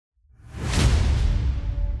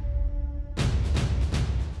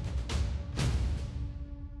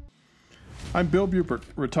I'm Bill Bubert,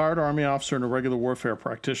 retired Army officer and irregular warfare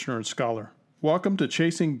practitioner and scholar. Welcome to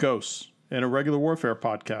Chasing Ghosts, an irregular warfare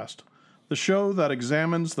podcast, the show that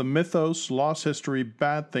examines the mythos, lost history,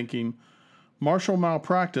 bad thinking, martial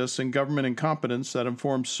malpractice, and government incompetence that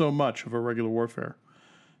informs so much of irregular warfare.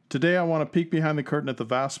 Today I want to peek behind the curtain at the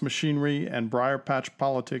vast machinery and briar patch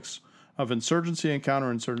politics of insurgency and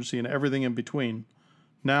counterinsurgency and everything in between.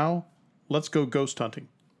 Now, let's go ghost hunting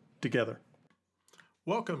together.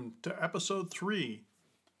 Welcome to episode 3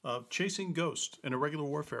 of Chasing Ghosts, an irregular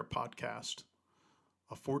warfare podcast,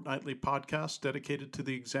 a fortnightly podcast dedicated to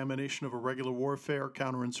the examination of irregular warfare,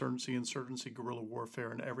 counterinsurgency, insurgency, guerrilla warfare,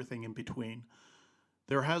 and everything in between.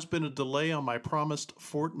 There has been a delay on my promised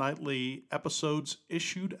fortnightly episodes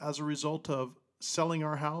issued as a result of selling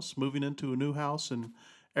our house, moving into a new house, and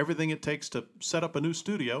everything it takes to set up a new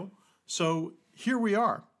studio. So here we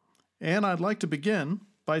are. And I'd like to begin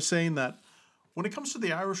by saying that when it comes to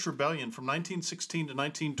the Irish Rebellion from 1916 to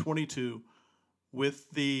 1922, with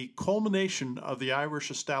the culmination of the Irish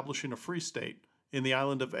establishing a free state in the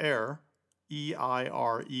island of Eire,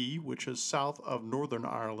 E-I-R-E, which is south of Northern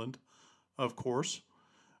Ireland, of course,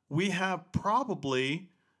 we have probably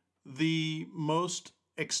the most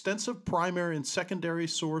extensive primary and secondary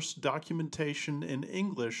source documentation in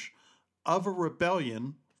English of a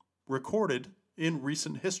rebellion recorded in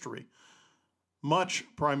recent history. Much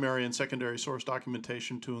primary and secondary source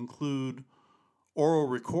documentation to include oral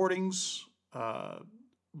recordings,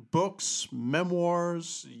 books,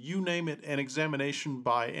 memoirs, you name it, and examination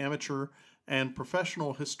by amateur and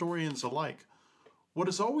professional historians alike. What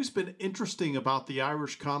has always been interesting about the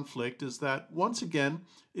Irish conflict is that, once again,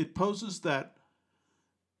 it poses that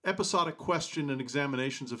episodic question in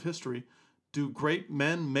examinations of history: do great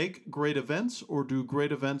men make great events, or do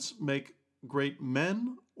great events make great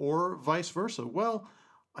men, or vice versa? Well,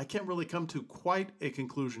 I can't really come to quite a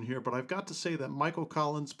conclusion here, but I've got to say that Michael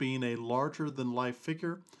Collins, being a larger-than-life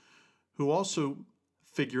figure, who also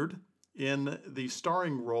figured in the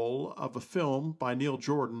starring role of a film by Neil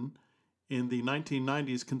Jordan in the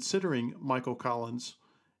 1990s, considering Michael Collins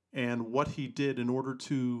and what he did in order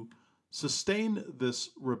to sustain this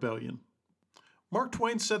rebellion. Mark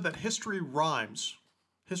Twain said that history rhymes.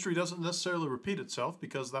 History doesn't necessarily repeat itself,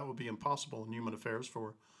 because that would be impossible in human affairs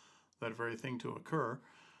for that very thing to occur.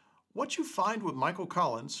 What you find with Michael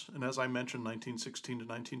Collins, and as I mentioned, 1916 to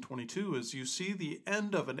 1922, is you see the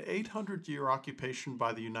end of an 800-year occupation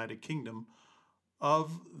by the United Kingdom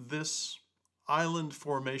of this island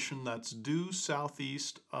formation that's due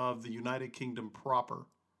southeast of the United Kingdom proper.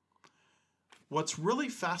 What's really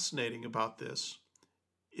fascinating about this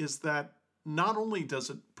is that not only does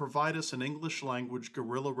it provide us an English language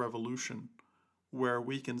guerrilla revolution where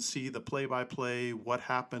we can see the play-by-play, what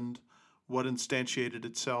happened, what instantiated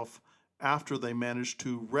itself after they managed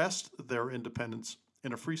to wrest their independence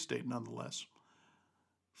in a free state nonetheless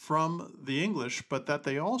from the English, but that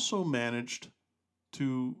they also managed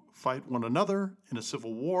to fight one another in a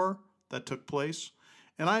civil war that took place.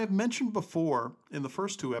 And I have mentioned before in the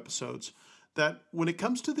first 2 episodes that when it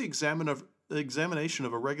comes to the examination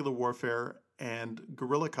of irregular warfare and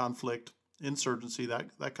guerrilla conflict, insurgency,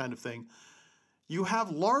 that kind of thing, you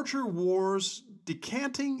have larger wars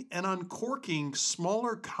decanting and uncorking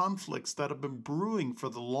smaller conflicts that have been brewing for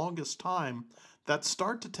the longest time that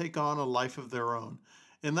start to take on a life of their own.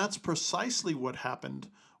 And that's precisely what happened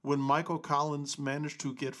when Michael Collins managed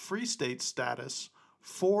to get free state status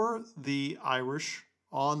for the Irish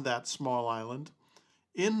on that small island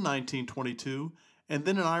in 1922, and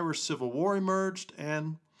then an Irish Civil War emerged,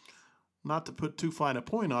 and, not to put too fine a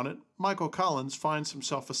point on it, Michael Collins finds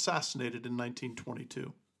himself assassinated in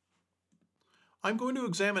 1922. I'm going to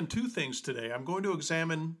examine 2 things today. I'm going to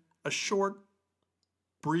examine a short,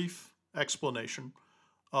 brief explanation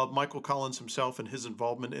of Michael Collins himself and his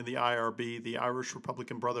involvement in the IRB, the Irish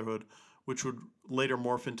Republican Brotherhood, which would later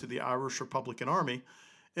morph into the Irish Republican Army,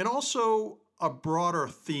 and also a broader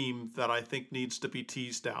theme that I think needs to be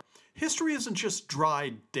teased out. History isn't just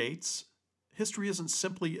dry dates. History isn't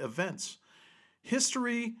simply events.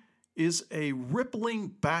 History is a rippling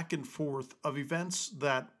back and forth of events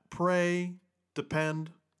that pray,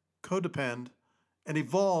 depend, codepend, and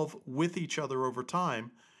evolve with each other over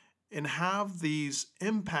time, and have these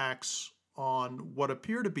impacts on what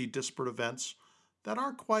appear to be disparate events that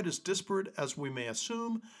aren't quite as disparate as we may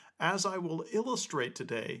assume, as I will illustrate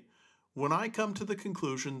today when I come to the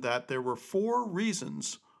conclusion that there were 4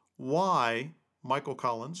 reasons why Michael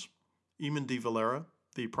Collins, Eamon de Valera,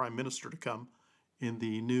 the Prime Minister to come in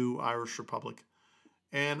the new Irish Republic,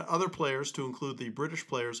 and other players, to include the British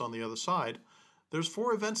players on the other side, there's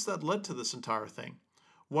 4 events that led to this entire thing.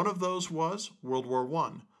 One of those was World War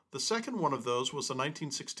I, The second one of those was the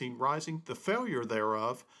 1916 Rising, the failure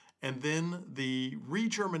thereof, and then the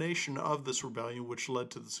regermination of this rebellion, which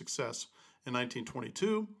led to the success in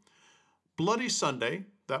 1922. Bloody Sunday,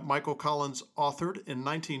 that Michael Collins authored in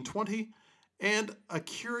 1920, and a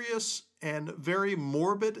curious and very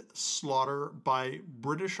morbid slaughter by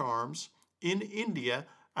British arms in India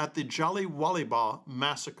at the Jallianwala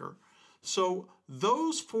Massacre. So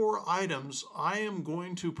those 4 items I am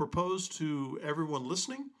going to propose to everyone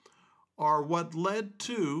listening are what led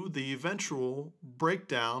to the eventual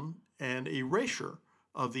breakdown and erasure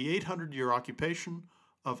of the 800-year occupation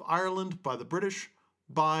of Ireland by the British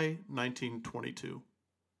by 1922.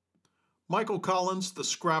 Michael Collins, the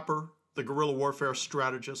scrapper, the guerrilla warfare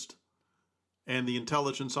strategist, and the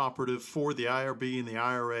intelligence operative for the IRB and the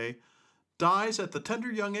IRA, dies at the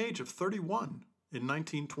tender young age of 31 in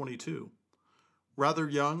 1922. Rather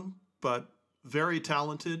young, but very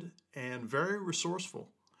talented and very resourceful.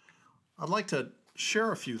 I'd like to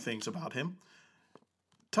share a few things about him.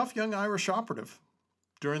 Tough young Irish operative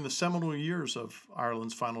during the seminal years of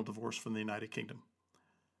Ireland's final divorce from the United Kingdom.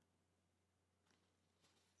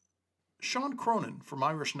 Sean Cronin from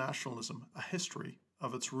Irish Nationalism, A History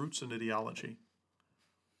of Its Roots and Ideology.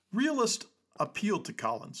 Realist appealed to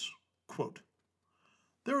Collins. Quote,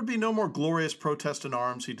 "There would be no more glorious protest in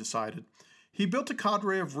arms," he decided. He built a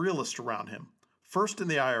cadre of realists around him, first in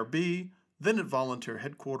the IRB, then at volunteer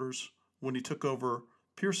headquarters, when he took over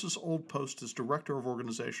Pierce's old post as Director of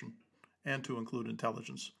Organization, and to include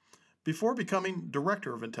intelligence, before becoming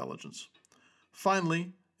Director of Intelligence.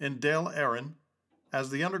 Finally, in Dáil Éireann, as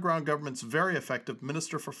the underground government's very effective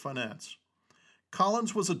Minister for Finance.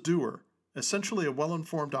 Collins was a doer, essentially a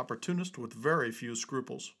well-informed opportunist with very few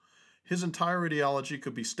scruples. His entire ideology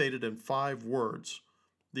could be stated in 5 words.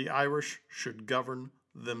 The Irish should govern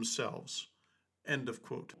themselves. End of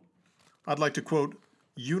quote. I'd like to quote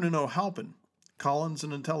Eunan O'Halpin, Collins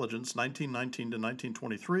and Intelligence, 1919 to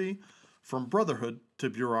 1923, From Brotherhood to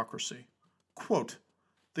Bureaucracy. Quote,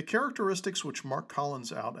 "The characteristics which mark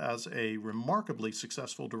Collins out as a remarkably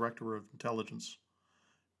successful director of intelligence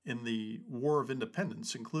in the War of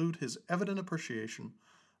Independence include his evident appreciation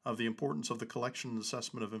of the importance of the collection and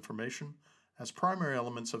assessment of information as primary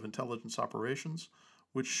elements of intelligence operations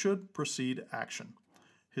which should precede action,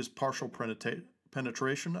 his partial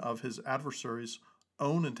penetration of his adversary's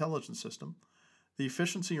own intelligence system, the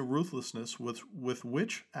efficiency and ruthlessness with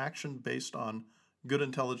which action based on good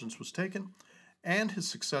intelligence was taken, and his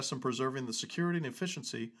success in preserving the security and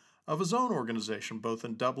efficiency of his own organization, both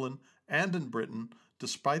in Dublin and in Britain,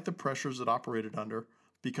 despite the pressures it operated under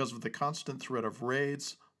because of the constant threat of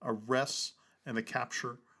raids, arrests, and the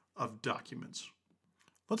capture of documents."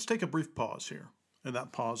 Let's take a brief pause here. And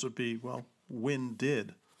that pause would be, well, when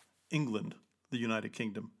did England, the United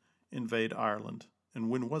Kingdom, invade Ireland? And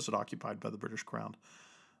when was it occupied by the British Crown?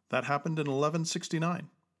 That happened in 1169.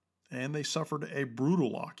 And they suffered a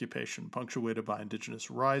brutal occupation punctuated by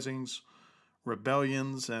indigenous risings,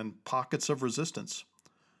 rebellions, and pockets of resistance.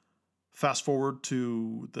 Fast forward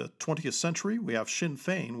to the 20th century, we have Sinn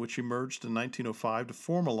Féin, which emerged in 1905 to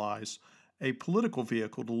formalize a political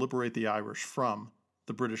vehicle to liberate the Irish from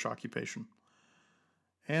the British occupation.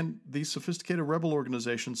 And these sophisticated rebel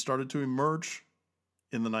organizations started to emerge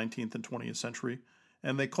in the 19th and 20th century,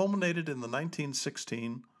 and they culminated in the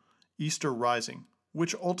 1916 Easter Rising,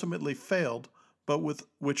 which ultimately failed, but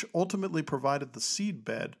which ultimately provided the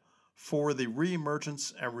seedbed for the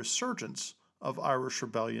reemergence and resurgence of Irish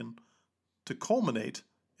rebellion to culminate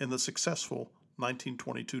in the successful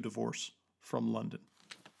 1922 divorce from London.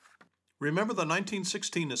 Remember, the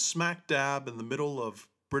 1916 is smack dab in the middle of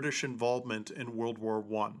British involvement in World War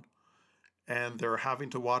I, and they're having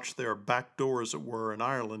to watch their back door, as it were, in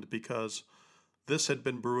Ireland because this had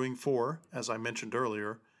been brewing for, as I mentioned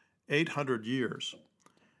earlier, 800 years.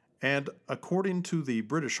 And according to the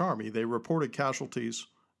British Army, they reported casualties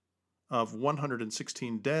of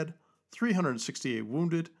 116 dead, 368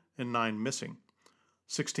 wounded, and 9 missing.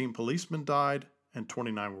 16 policemen died, and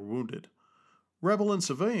 29 were wounded. Rebel and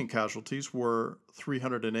civilian casualties were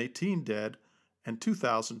 318 dead and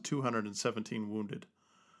 2,217 wounded.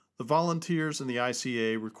 The volunteers in the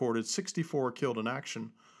ICA recorded 64 killed in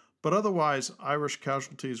action, but otherwise Irish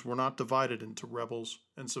casualties were not divided into rebels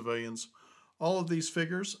and civilians. All of these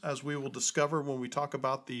figures, as we will discover when we talk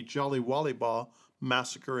about the Jallianwala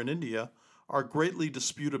massacre in India, are greatly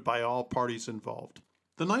disputed by all parties involved.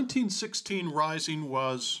 The 1916 Rising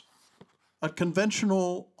was a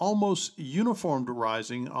conventional, almost uniformed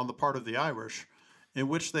rising on the part of the Irish, in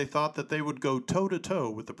which they thought that they would go toe-to-toe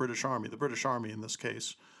with the British Army in this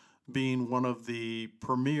case, being one of the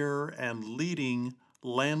premier and leading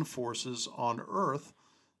land forces on earth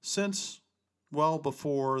since well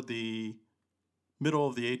before the middle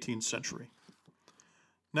of the 18th century.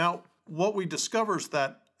 Now, what we discover is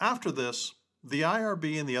that after this, the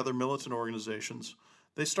IRB and the other militant organizations,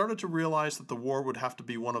 they started to realize that the war would have to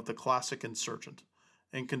be one of the classic insurgent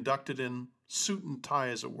and conducted in suit and tie,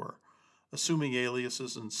 as it were, assuming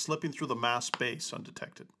aliases and slipping through the mass base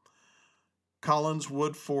undetected. Collins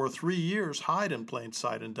would for 3 years hide in plain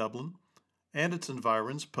sight in Dublin and its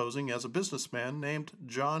environs, posing as a businessman named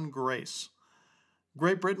John Grace.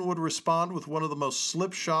 Great Britain would respond with one of the most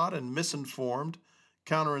slipshod and misinformed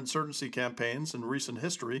counterinsurgency campaigns in recent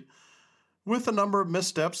history, with a number of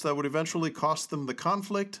missteps that would eventually cost them the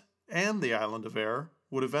conflict, and the island of Ayr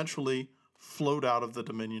would eventually float out of the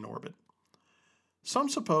Dominion orbit. Some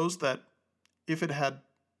suppose that if it had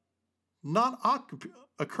not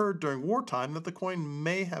occurred during wartime, that the coin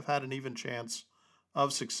may have had an even chance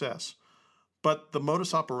of success. But the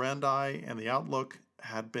modus operandi and the outlook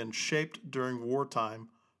had been shaped during wartime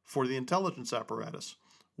for the intelligence apparatus,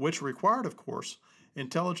 which required, of course,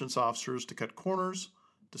 intelligence officers to cut corners,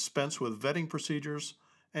 dispense with vetting procedures,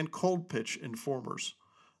 and cold pitch informers.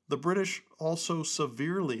 The British also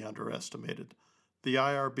severely underestimated the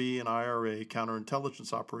IRB and IRA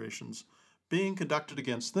counterintelligence operations being conducted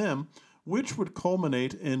against them, which would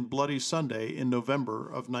culminate in Bloody Sunday in November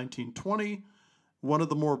of 1920, one of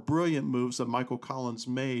the more brilliant moves that Michael Collins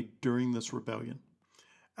made during this rebellion.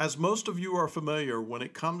 As most of you are familiar, when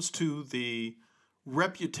it comes to the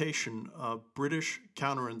reputation of British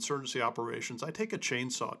counterinsurgency operations, I take a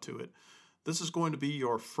chainsaw to it. This is going to be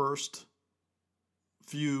your first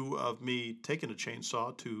view of me taking a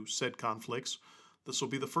chainsaw to said conflicts. This will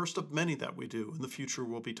be the first of many that we do. In the future,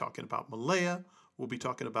 we'll be talking about Malaya, we'll be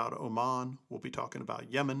talking about Oman, we'll be talking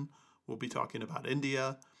about Yemen, we'll be talking about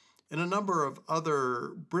India, and a number of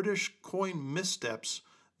other British coin missteps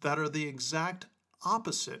that are the exact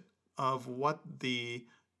opposite of what the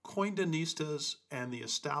Coindinistas and the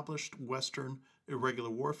established Western irregular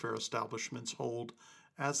warfare establishments hold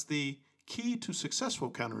as the key to successful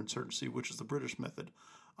counterinsurgency, which is the British method.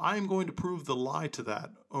 I am going to prove the lie to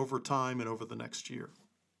that over time and over the next year.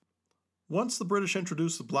 Once the British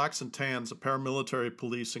introduced the Blacks and Tans, a paramilitary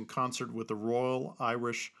police in concert with the Royal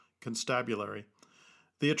Irish Constabulary,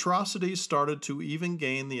 the atrocities started to even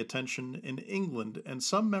gain the attention in England, and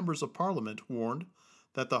some members of Parliament warned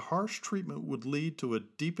that the harsh treatment would lead to a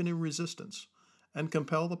deepening resistance and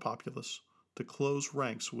compel the populace to close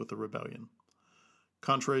ranks with the rebellion.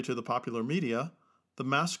 Contrary to the popular media, the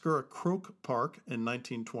massacre at Croke Park in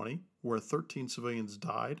 1920, where 13 civilians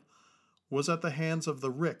died, was at the hands of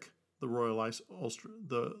the RIC, the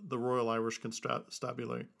Royal Irish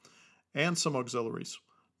Constabulary, and some auxiliaries.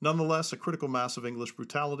 Nonetheless, a critical mass of English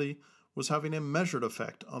brutality was having a measured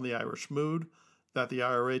effect on the Irish mood that the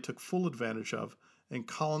IRA took full advantage of, and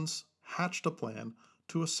Collins hatched a plan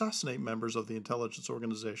to assassinate members of the intelligence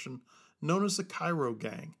organization known as the Cairo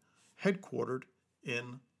Gang, headquartered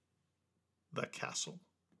in the castle.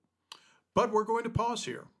 But we're going to pause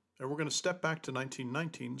here, and we're going to step back to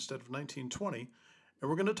 1919 instead of 1920, and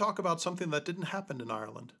we're going to talk about something that didn't happen in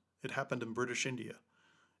Ireland. It happened in British India.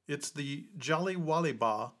 It's the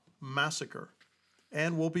Jallianwala Massacre,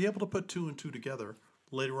 and we'll be able to put two and two together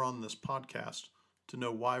later on in this podcast to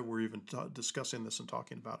know why we're even discussing this and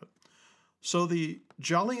talking about it. So the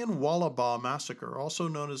Jallianwala Massacre, also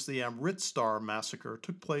known as the Amritsar Massacre,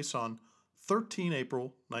 took place on 13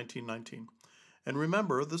 April 1919. And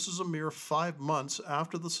remember, this is a mere 5 months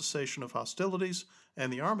after the cessation of hostilities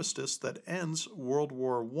and the armistice that ends World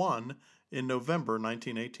War I in November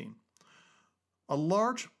 1918. A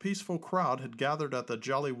large, peaceful crowd had gathered at the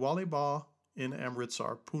Jallianwala in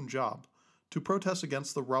Amritsar, Punjab, to protest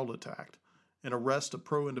against the Rowlatt Act and arrest of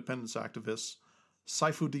pro-independence activists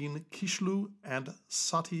Saifuddin Kishlu and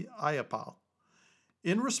Sati Ayapal.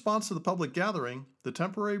 In response to the public gathering, the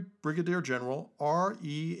temporary Brigadier General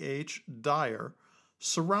R.E.H. Dyer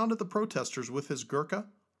surrounded the protesters with his Gurkha,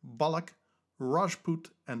 Balak, Rajput,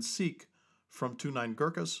 and Sikh from 29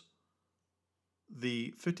 Gurkhas,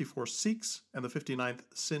 the 54 Sikhs, and the 59th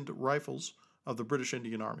Sindh Rifles of the British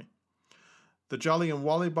Indian Army. The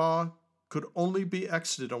Jallianwala Bagh could only be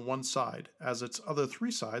exited on one side, as its other 3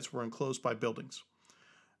 sides were enclosed by buildings.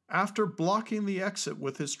 After blocking the exit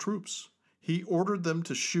with his troops, he ordered them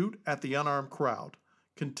to shoot at the unarmed crowd,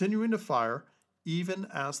 continuing to fire even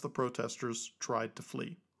as the protesters tried to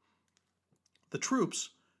flee. The troops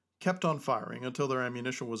kept on firing until their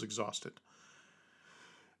ammunition was exhausted.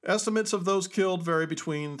 Estimates of those killed vary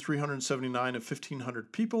between 379 and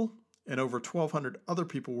 1,500 people, and over 1,200 other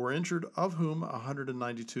people were injured, of whom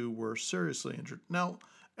 192 were seriously injured. Now,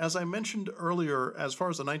 as I mentioned earlier, as far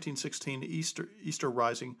as the 1916 Easter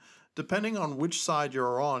Rising, depending on which side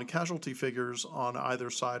you're on, casualty figures on either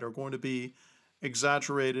side are going to be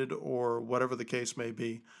exaggerated or whatever the case may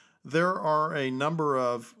be. There are a number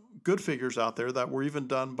of good figures out there that were even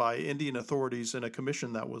done by Indian authorities in a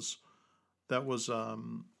commission that was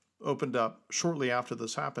opened up shortly after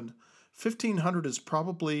this happened. 1,500 is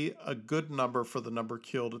probably a good number for the number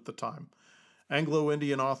killed at the time.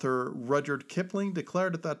 Anglo-Indian author Rudyard Kipling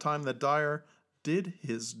declared at that time that Dyer did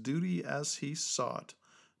his duty as he saw it,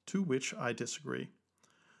 to which I disagree.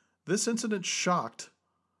 This incident shocked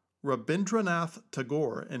Rabindranath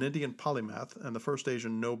Tagore, an Indian polymath and the first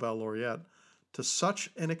Asian Nobel laureate, to such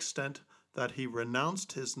an extent that he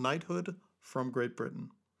renounced his knighthood from Great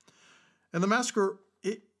Britain. And the massacre,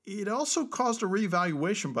 it also caused a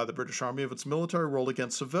reevaluation by the British Army of its military role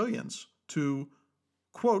against civilians to,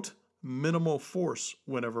 quote, minimal force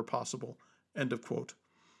whenever possible, end of quote.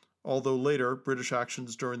 Although later, British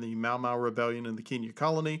actions during the Mau Mau Rebellion in the Kenya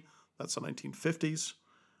colony, that's the 1950s,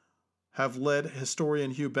 have led historian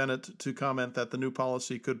Hugh Bennett to comment that the new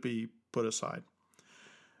policy could be put aside.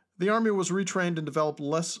 The army was retrained and developed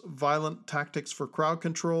less violent tactics for crowd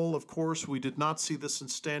control. Of course, we did not see this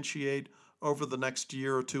instantiate over the next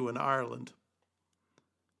year or two in Ireland.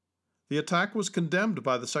 The attack was condemned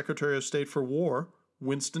by the Secretary of State for War,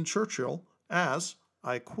 Winston Churchill, as,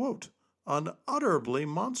 I quote, unutterably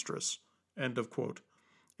monstrous, end of quote.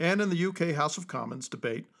 And in the UK House of Commons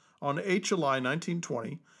debate on 8 July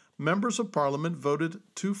 1920, members of Parliament voted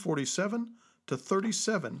 247 to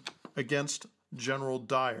 37 against General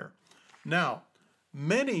Dyer. Now,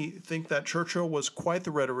 many think that Churchill was quite the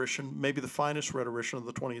rhetorician, maybe the finest rhetorician of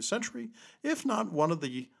the 20th century, if not one of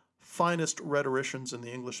the finest rhetoricians in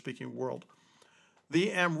the English-speaking world.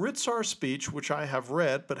 The Amritsar speech, which I have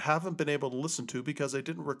read but haven't been able to listen to because I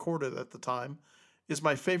didn't record it at the time, is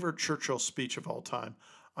my favorite Churchill speech of all time.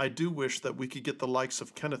 I do wish that we could get the likes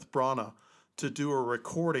of Kenneth Branagh to do a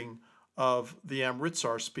recording of the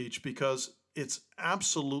Amritsar speech because it's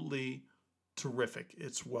absolutely terrific.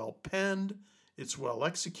 It's well penned, it's well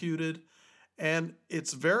executed, and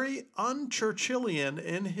it's very un-Churchillian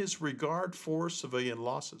in his regard for civilian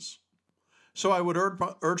losses. So I would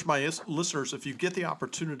urge my listeners, if you get the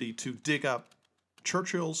opportunity to dig up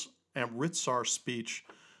Churchill's Amritsar speech,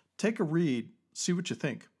 take a read, see what you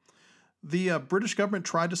think. The British government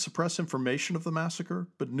tried to suppress information of the massacre,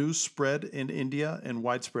 but news spread in India and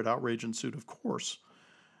widespread outrage ensued, of course.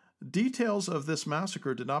 Details of this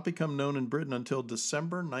massacre did not become known in Britain until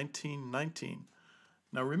December 1919.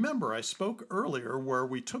 Now remember, I spoke earlier where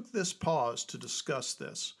we took this pause to discuss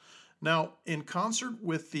this. Now, in concert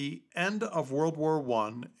with the end of World War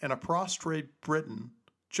I and a prostrate Britain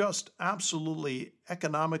just absolutely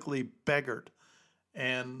economically beggared,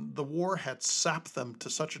 and the war had sapped them to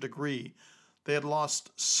such a degree, they had lost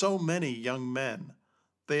so many young men.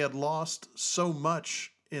 They had lost so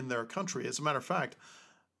much in their country. As a matter of fact,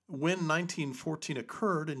 when 1914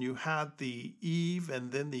 occurred and you had the eve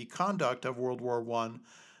and then the conduct of World War I,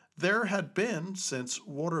 there had been, since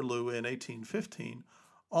Waterloo in 1815,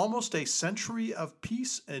 almost a century of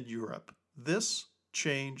peace in Europe. This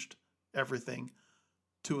changed everything,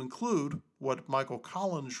 to include what Michael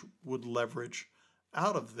Collins would leverage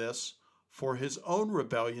out of this for his own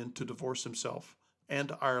rebellion to divorce himself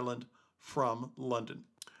and Ireland from London.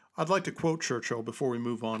 I'd like to quote Churchill before we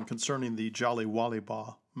move on concerning the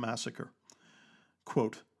Jallianwala massacre.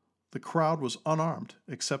 Quote, "The crowd was unarmed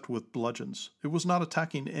except with bludgeons. It was not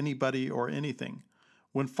attacking anybody or anything.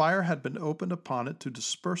 When fire had been opened upon it to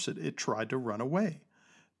disperse it, it tried to run away.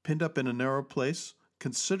 Pinned up in a narrow place,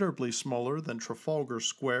 considerably smaller than Trafalgar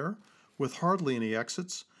Square, with hardly any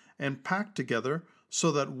exits, and packed together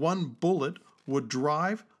so that one bullet would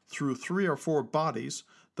drive through 3 or 4 bodies,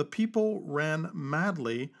 the people ran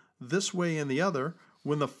madly this way and the other.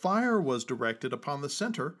 When the fire was directed upon the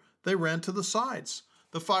center, they ran to the sides.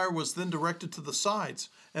 The fire was then directed to the sides,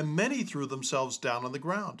 and many threw themselves down on the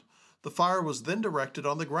ground. The fire was then directed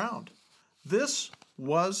on the ground. This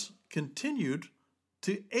was continued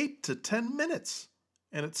to 8 to 10 minutes,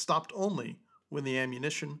 and it stopped only when the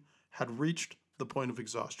ammunition had reached the point of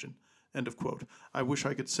exhaustion." End of quote. I wish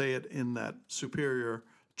I could say it in that superior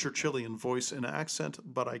Churchillian voice and accent,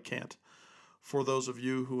 but I can't. For those of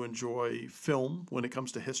you who enjoy film when it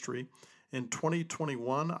comes to history, in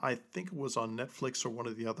 2021, I think it was on Netflix or one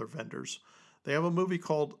of the other vendors, they have a movie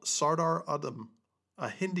called Sardar Udham, a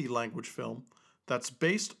Hindi language film that's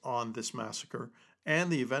based on this massacre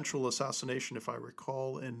and the eventual assassination, if I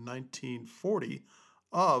recall, in 1940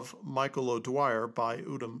 of Michael O'Dwyer by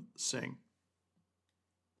Udham Singh.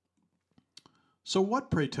 So what,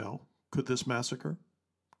 pray tell, could this massacre,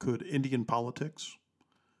 Could Indian politics,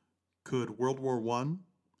 could World War I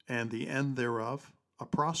and the end thereof, a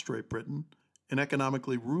prostrate Britain, an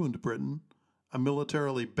economically ruined Britain, a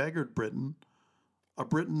militarily beggared Britain, a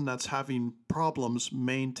Britain that's having problems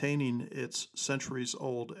maintaining its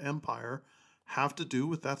centuries-old empire, have to do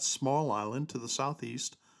with that small island to the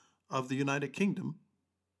southeast of the United Kingdom,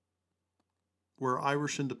 where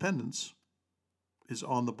Irish independence is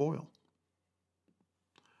on the boil?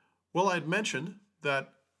 Well, I had mentioned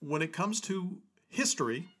that when it comes to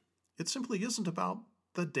history, it simply isn't about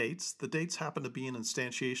the dates. The dates happen to be an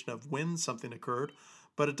instantiation of when something occurred,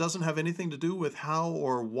 but it doesn't have anything to do with how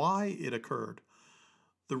or why it occurred.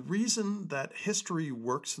 The reason that history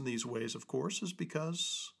works in these ways, of course, is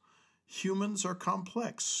because humans are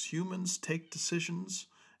complex. Humans take decisions,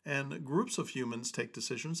 and groups of humans take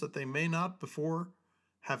decisions that they may not before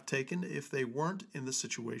have taken if they weren't in the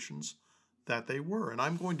situations that they were. And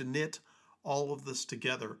I'm going to knit all of this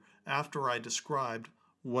together after I described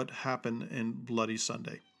what happened in Bloody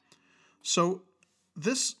Sunday. So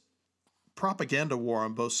this propaganda war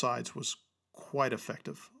on both sides was quite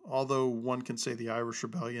effective, although one can say the Irish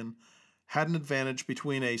Rebellion had an advantage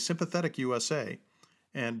between a sympathetic USA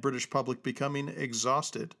and British public becoming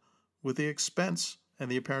exhausted with the expense and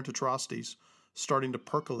the apparent atrocities starting to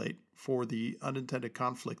percolate for the unintended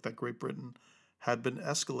conflict that Great Britain had been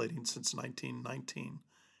escalating since 1919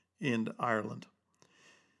 in Ireland.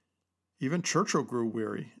 Even Churchill grew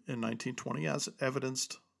weary in 1920, as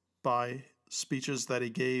evidenced by speeches that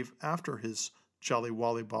he gave after his Jolly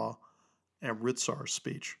Wallybah Amritsar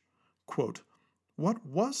speech. Quote, "What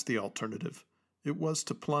was the alternative? It was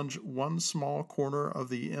to plunge one small corner of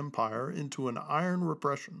the empire into an iron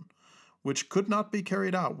repression, which could not be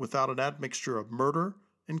carried out without an admixture of murder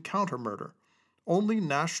and counter-murder. Only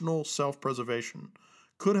national self-preservation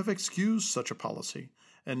could have excused such a policy,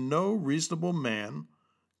 and no reasonable man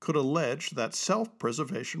could allege that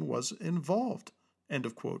self-preservation was involved." End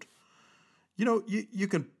of quote. You know, you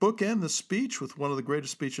can bookend the speech with one of the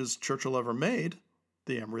greatest speeches Churchill ever made,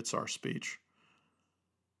 the Amritsar speech,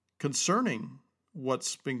 concerning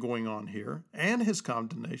what's been going on here and his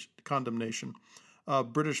condemnation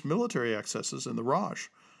of British military excesses in the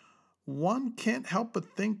Raj. One can't help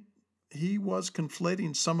but think he was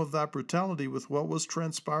conflating some of that brutality with what was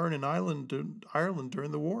transpiring in Ireland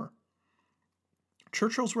during the war.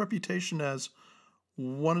 Churchill's reputation as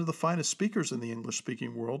one of the finest speakers in the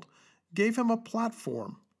English-speaking world gave him a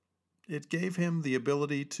platform. It gave him the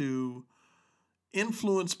ability to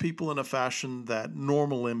influence people in a fashion that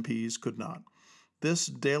normal MPs could not. This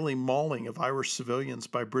daily mauling of Irish civilians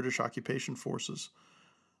by British occupation forces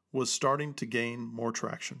was starting to gain more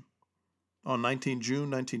traction. On 19 June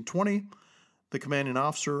 1920, the commanding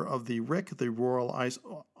officer of the RIC, the Royal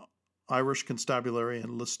Irish Constabulary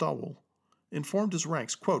in Listowel, informed his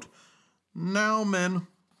ranks, quote, "Now, men,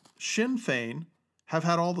 Sinn Féin have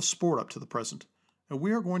had all the sport up to the present, and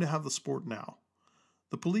we are going to have the sport now.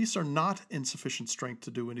 The police are not in sufficient strength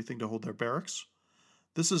to do anything to hold their barracks.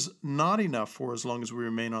 This is not enough for as long as we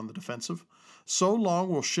remain on the defensive. So long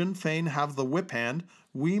will Sinn Féin have the whip hand,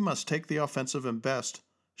 we must take the offensive and best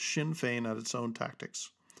Sinn Féin at its own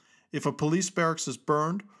tactics. If a police barracks is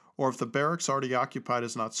burned, or if the barracks already occupied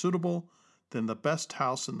is not suitable, then the best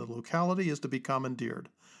house in the locality is to be commandeered,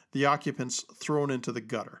 the occupants thrown into the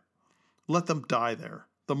gutter. Let them die there.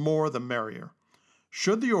 The more, the merrier.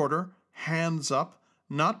 Should the order, hands up,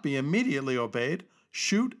 not be immediately obeyed,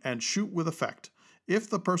 shoot and shoot with effect. If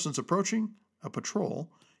the persons approaching, a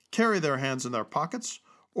patrol, carry their hands in their pockets,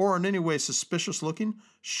 or in any way suspicious looking,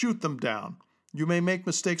 shoot them down. You may make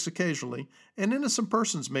mistakes occasionally, and innocent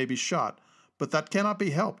persons may be shot, but that cannot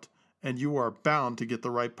be helped, and you are bound to get the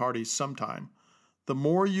right parties sometime. The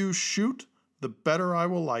more you shoot, the better I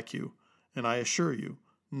will like you, and I assure you,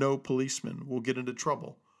 no policeman will get into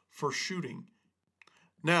trouble for shooting."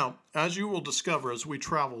 Now, as you will discover as we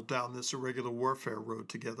travel down this irregular warfare road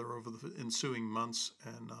together over the ensuing months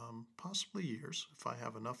and possibly years, if I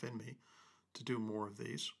have enough in me to do more of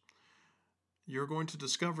these, you're going to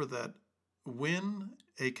discover that when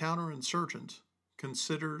a counterinsurgent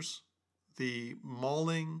considers the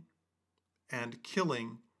mauling and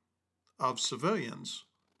killing of civilians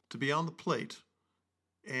to be on the plate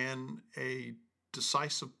and a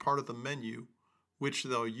decisive part of the menu which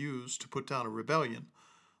they'll use to put down a rebellion,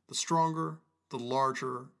 the stronger, the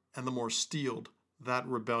larger, and the more steeled that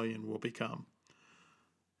rebellion will become.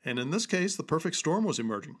 And in this case, the perfect storm was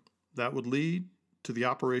emerging. That would lead to the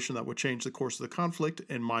operation that would change the course of the conflict,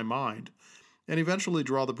 in my mind, and eventually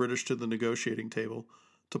draw the British to the negotiating table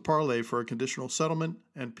to parley for a conditional settlement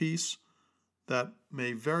and peace that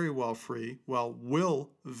will very well free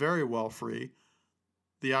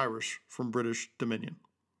the Irish from British dominion.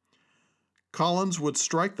 Collins would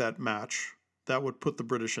strike that match that would put the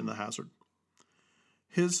British in the hazard.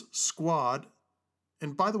 His squad,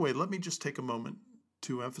 and by the way, let me just take a moment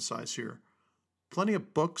to emphasize here, plenty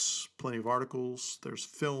of books, plenty of articles, there's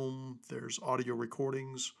film, there's audio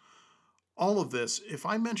recordings, all of this. If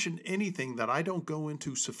I mention anything that I don't go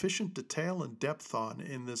into sufficient detail and depth on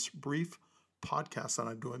in this brief podcast that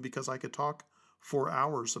I'm doing, because I could talk for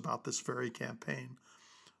hours about this very campaign,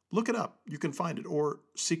 look it up. You can find it, or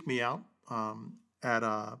seek me out at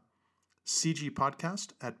CG Podcast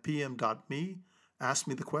at pm.me. Ask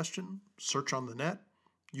me the question, search on the net,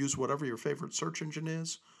 use whatever your favorite search engine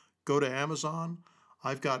is, go to Amazon.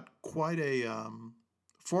 I've got quite a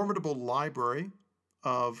formidable library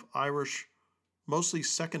of Irish, mostly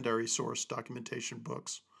secondary source documentation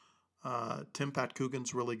books. Tim Pat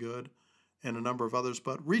Coogan's really good, and a number of others.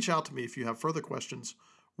 But reach out to me if you have further questions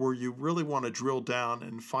where you really want to drill down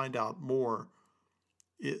and find out more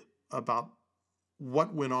about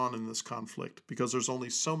what went on in this conflict, because there's only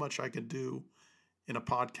so much I can do in a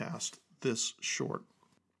podcast this short.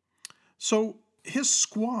 So his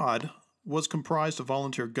squad was comprised of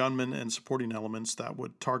volunteer gunmen and supporting elements that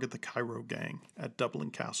would target the Cairo gang at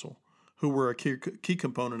Dublin Castle, who were a key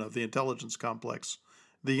component of the intelligence complex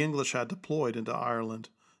the English had deployed into Ireland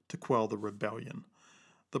to quell the rebellion.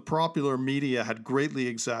 The popular media had greatly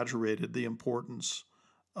exaggerated the importance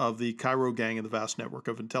of the Cairo gang and the vast network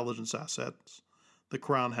of intelligence assets the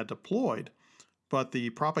Crown had deployed, but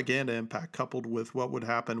the propaganda impact, coupled with what would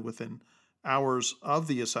happen within hours of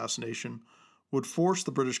the assassination, would force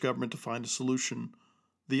the British government to find a solution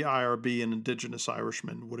the IRB and indigenous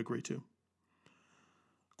Irishmen would agree to.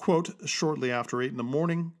 Quote, shortly after 8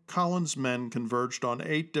 a.m, Collins' men converged on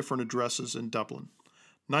 8 different addresses in Dublin.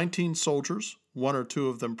 19 soldiers, 1 or 2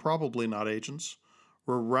 of them probably not agents,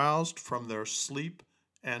 were roused from their sleep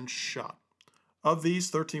and shot. Of these,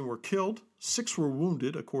 13 were killed, 6 were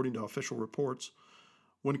wounded, according to official reports.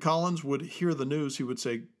 When Collins would hear the news, he would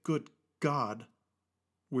say, "Good God,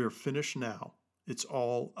 we're finished now. It's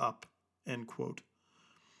all up," end quote.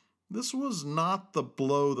 This was not the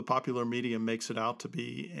blow the popular media makes it out to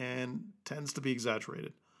be and tends to be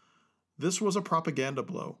exaggerated. This was a propaganda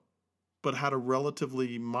blow, but had a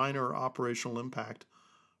relatively minor operational impact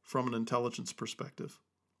from an intelligence perspective.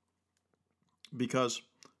 Because,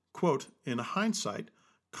 quote, in hindsight,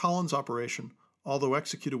 Collins' operation, although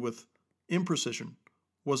executed with imprecision,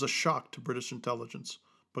 was a shock to British intelligence,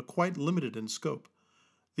 but quite limited in scope.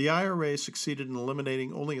 The IRA succeeded in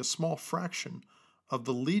eliminating only a small fraction of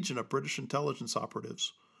the legion of British intelligence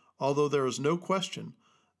operatives, although there is no question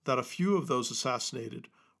that a few of those assassinated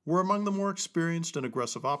were among the more experienced and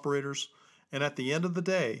aggressive operators, and at the end of the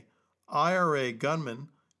day, IRA gunmen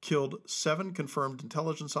killed 7 confirmed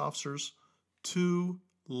intelligence officers, 2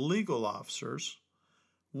 legal officers,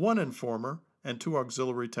 1 informer, and 2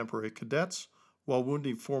 auxiliary temporary cadets, while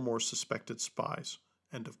wounding 4 more suspected spies,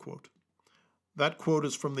 end of quote. That quote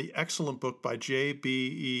is from the excellent book by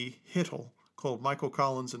J.B.E. Hittle called Michael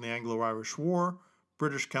Collins and the Anglo-Irish War,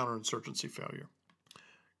 British Counterinsurgency Failure.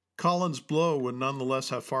 Collins' blow would nonetheless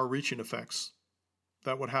have far-reaching effects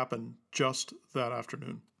that would happen just that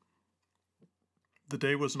afternoon. The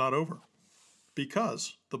day was not over,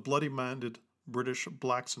 because the bloody-minded British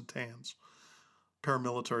blacks and tans,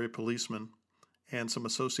 paramilitary policemen, and some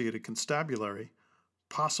associated constabulary,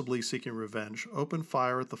 possibly seeking revenge, opened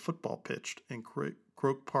fire at the football pitch in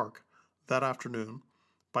Croke Park that afternoon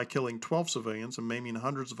by killing 12 civilians and maiming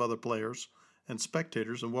hundreds of other players and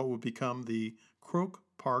spectators in what would become the Croke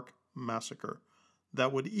Park Massacre,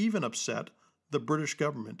 that would even upset the British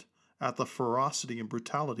government at the ferocity and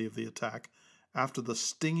brutality of the attack after the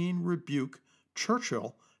stinging rebuke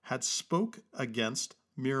Churchill had spoke against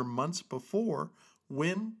mere months before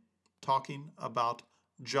when talking about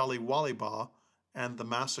Jallianwala and the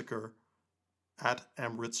massacre at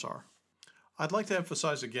Amritsar. I'd like to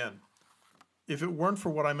emphasize again, if it weren't for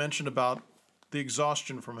what I mentioned about the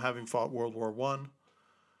exhaustion from having fought World War I,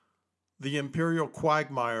 the imperial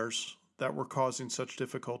quagmires that were causing such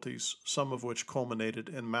difficulties, some of which culminated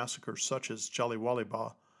in massacres such as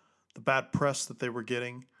Jallianwala, the bad press that they were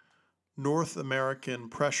getting, North American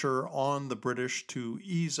pressure on the British to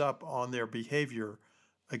ease up on their behavior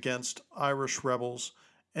against Irish rebels,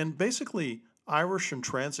 and basically Irish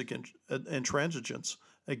intransigence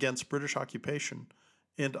against British occupation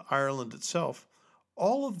in Ireland itself.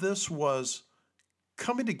 All of this was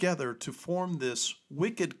coming together to form this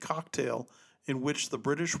wicked cocktail in which the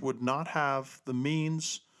British would not have the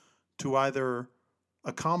means to either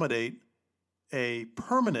accommodate a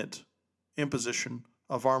permanent imposition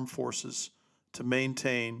of armed forces to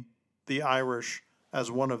maintain the Irish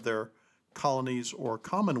as one of their colonies or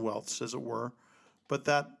commonwealths, as it were, but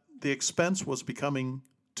that the expense was becoming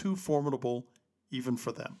too formidable even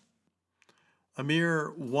for them. A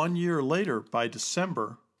mere 1 year later, by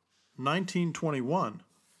December 1921,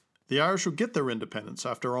 the Irish would get their independence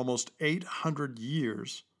after almost 800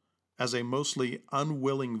 years as a mostly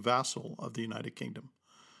unwilling vassal of the United Kingdom.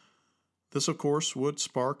 This, of course, would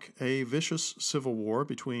spark a vicious civil war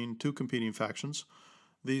between two competing factions,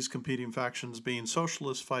 these competing factions being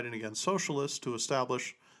socialists fighting against socialists to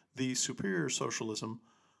establish the superior socialism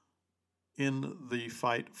in the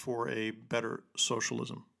fight for a better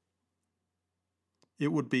socialism.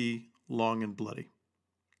 It would be long and bloody.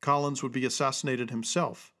 Collins would be assassinated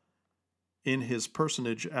himself in his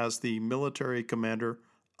personage as the military commander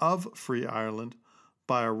of Free Ireland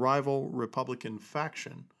by a rival Republican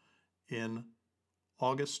faction in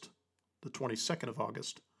August, the 22nd of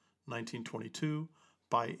August, 1922,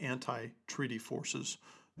 by anti-treaty forces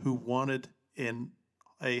who wanted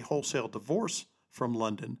a wholesale divorce from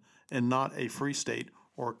London and not a free state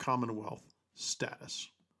or Commonwealth status.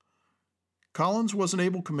 Collins was an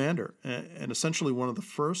able commander and essentially one of the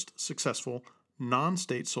first successful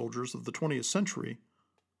non-state soldiers of the 20th century,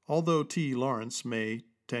 although T.E. Lawrence may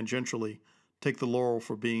tangentially take the laurel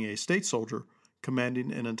for being a state soldier,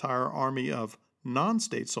 commanding an entire army of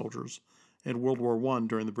non-state soldiers in World War I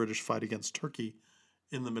during the British fight against Turkey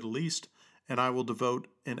in the Middle East, and I will devote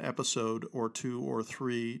an episode or two or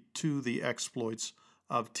three to the exploits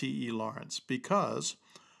of T.E. Lawrence, because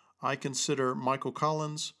I consider Michael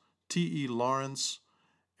Collins, T.E. Lawrence,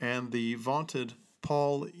 and the vaunted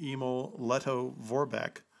Paul Emil Leto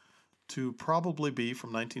Vorbeck to probably be, from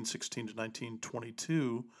 1916 to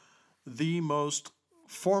 1922, the most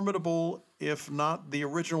formidable, if not the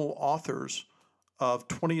original authors of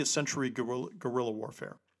 20th century guerrilla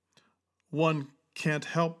warfare. One can't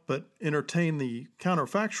help but entertain the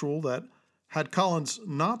counterfactual that had Collins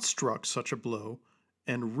not struck such a blow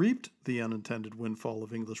and reaped the unintended windfall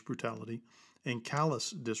of English brutality and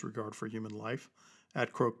callous disregard for human life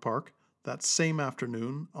at Croke Park that same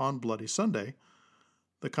afternoon on Bloody Sunday,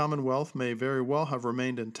 the Commonwealth may very well have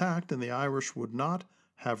remained intact and the Irish would not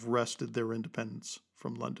have wrested their independence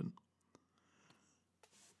from London.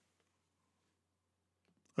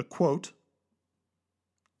 A quote,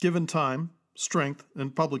 "Given time, strength,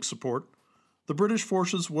 and public support, the British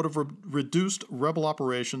forces would have reduced rebel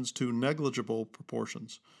operations to negligible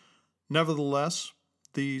proportions. Nevertheless,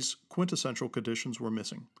 these quintessential conditions were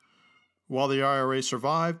missing. While the IRA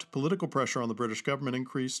survived, political pressure on the British government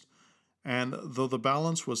increased, and though the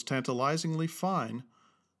balance was tantalizingly fine,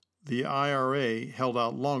 the IRA held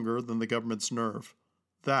out longer than the government's nerve.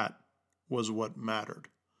 That was what mattered."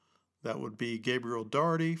 That would be Gabriel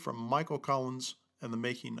Doherty from Michael Collins and the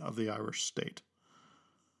Making of the Irish State.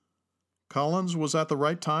 Collins was at the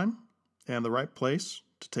right time and the right place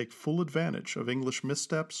to take full advantage of English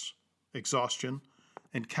missteps, exhaustion,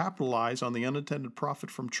 and capitalize on the unintended profit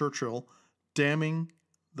from Churchill damning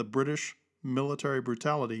the British military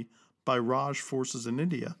brutality by Raj forces in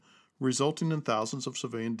India, resulting in thousands of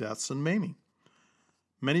civilian deaths and maiming.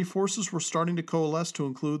 Many forces were starting to coalesce to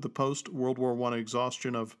include the post-World War I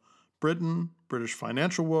exhaustion of Britain, British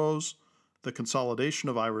financial woes, the consolidation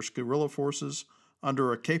of Irish guerrilla forces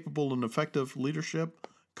under a capable and effective leadership,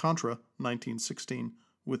 contra 1916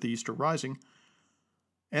 with the Easter Rising,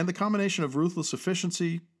 and the combination of ruthless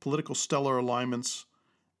efficiency, political stellar alignments,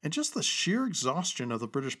 and just the sheer exhaustion of the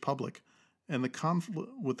British public and the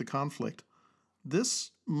conflict.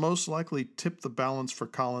 This most likely tipped the balance for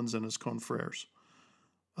Collins and his confreres.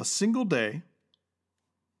 A single day,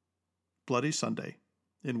 Bloody Sunday,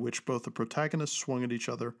 in which both the protagonists swung at each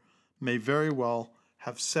other, may very well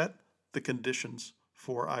have set the conditions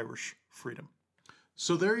for Irish freedom.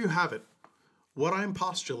 So there you have it. What I'm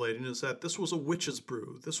postulating is that this was a witch's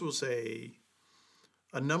brew. This was a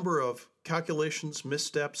number of calculations,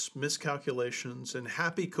 missteps, miscalculations, and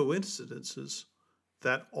happy coincidences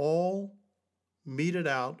that all meted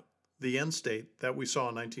out the end state that we saw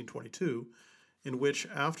in 1922, in which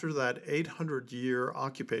after that 800-year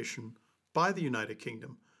occupation by the United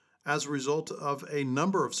Kingdom, as a result of a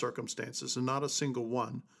number of circumstances and not a single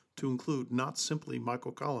one, to include not simply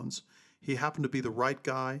Michael Collins, he happened to be the right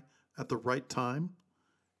guy at the right time,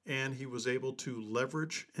 and he was able to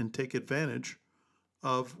leverage and take advantage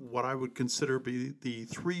of what I would consider be the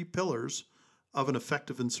three pillars of an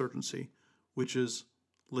effective insurgency, which is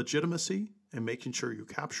legitimacy and making sure you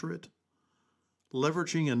capture it,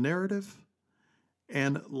 leveraging a narrative,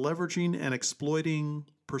 and leveraging and exploiting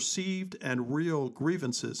perceived and real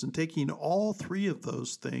grievances, and taking all three of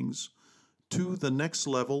those things to the next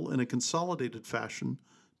level in a consolidated fashion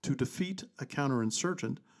to defeat a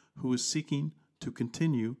counterinsurgent who is seeking to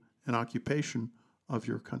continue an occupation of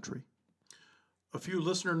your country. A few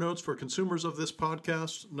listener notes for consumers of this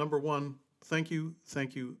podcast. Number one, thank you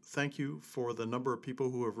for the number of people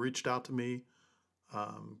who have reached out to me,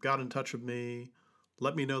 got in touch with me,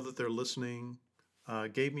 let me know that they're listening,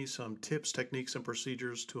 gave me some tips, techniques, and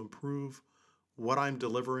procedures to improve what I'm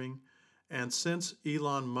delivering. And since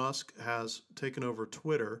Elon Musk has taken over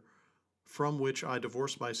Twitter, from which I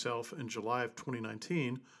divorced myself in July of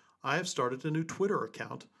 2019, I have started a new Twitter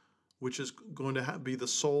account, which is going to be the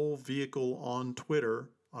sole vehicle on Twitter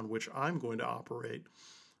on which I'm going to operate.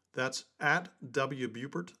 That's at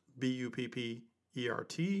WBuppert,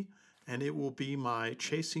 Buppert, and it will be my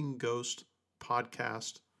Chasing Ghost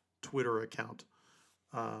podcast Twitter account.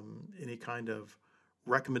 Any kind of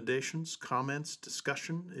recommendations, comments,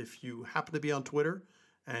 discussion, if you happen to be on Twitter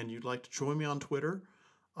and you'd like to join me on Twitter,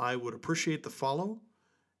 I would appreciate the follow.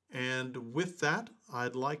 And with that,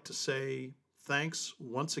 I'd like to say thanks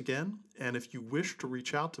once again. And if you wish to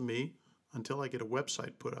reach out to me until I get a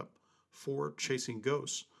website put up for Chasing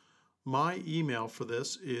Ghosts, my email for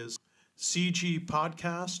this is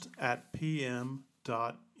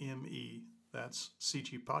cgpodcast@pm.me. That's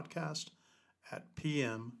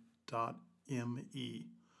cgpodcast@pm.me.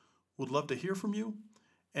 Would love to hear from you.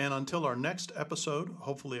 And until our next episode,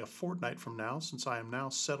 hopefully a fortnight from now, since I am now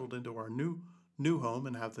settled into our new home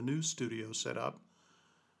and have the new studio set up.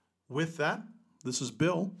 With that, this is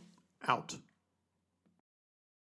Bill, out.